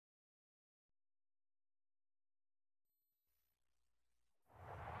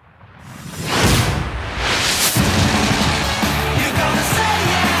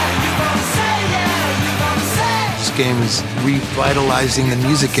this game is revitalizing the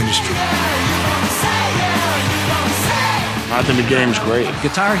music industry. I think the game's great.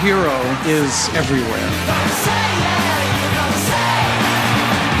 Guitar Hero is everywhere.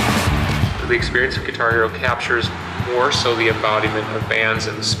 The experience of Guitar Hero captures more so the embodiment of bands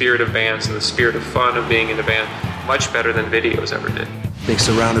and the spirit of bands and the spirit of fun of being in a band much better than videos ever did. Being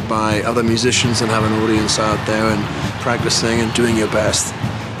surrounded by other musicians and having an audience out there and practicing and doing your best.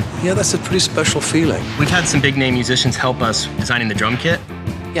 Yeah, that's a pretty special feeling. We've had some big name musicians help us designing the drum kit.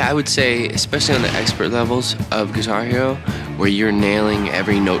 Yeah, I would say, especially on the expert levels of Guitar Hero, where you're nailing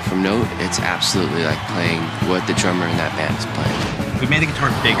every note from note, it's absolutely like playing what the drummer in that band is playing. We made the guitar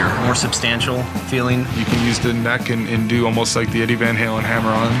bigger, more substantial feeling. You can use the neck and do almost like the Eddie Van Halen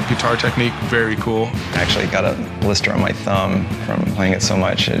hammer-on guitar technique. Very cool. I actually got a blister on my thumb from playing it so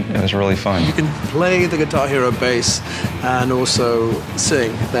much. It was really fun. You can play the Guitar Hero bass and also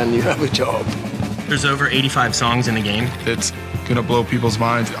sing, then you have a job. There's over 85 songs in the game. It's gonna blow people's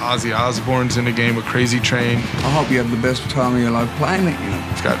minds. Ozzy Osbourne's in the game with Crazy Train. I hope you have the best time of your life playing it, you know.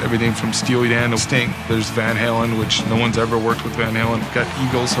 It's got everything from Steely Dan to Sting. There's Van Halen, which no one's ever worked with Van Halen. Got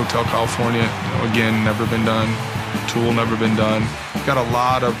Eagles, Hotel California, again, never been done. Tool, never been done. Got a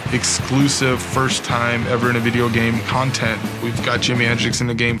lot of exclusive, first time ever in a video game content. We've got Jimi Hendrix in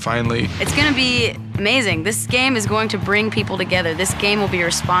the game finally. It's gonna be amazing. This game is going to bring people together. This game will be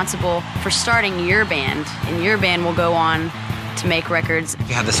responsible for starting your band, and your band will go on to make records.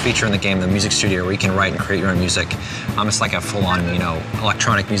 You have this feature in the game, the music studio, where you can write and create your own music. It's like a full-on,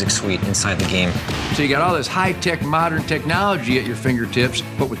 electronic music suite inside the game. So you got all this high-tech, modern technology at your fingertips,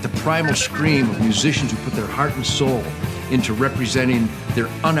 but with the primal scream of musicians who put their heart and soul into representing their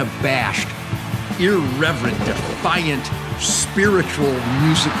unabashed, irreverent, defiant, spiritual,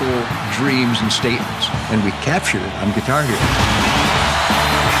 musical dreams and statements. And we captured it on Guitar Hero.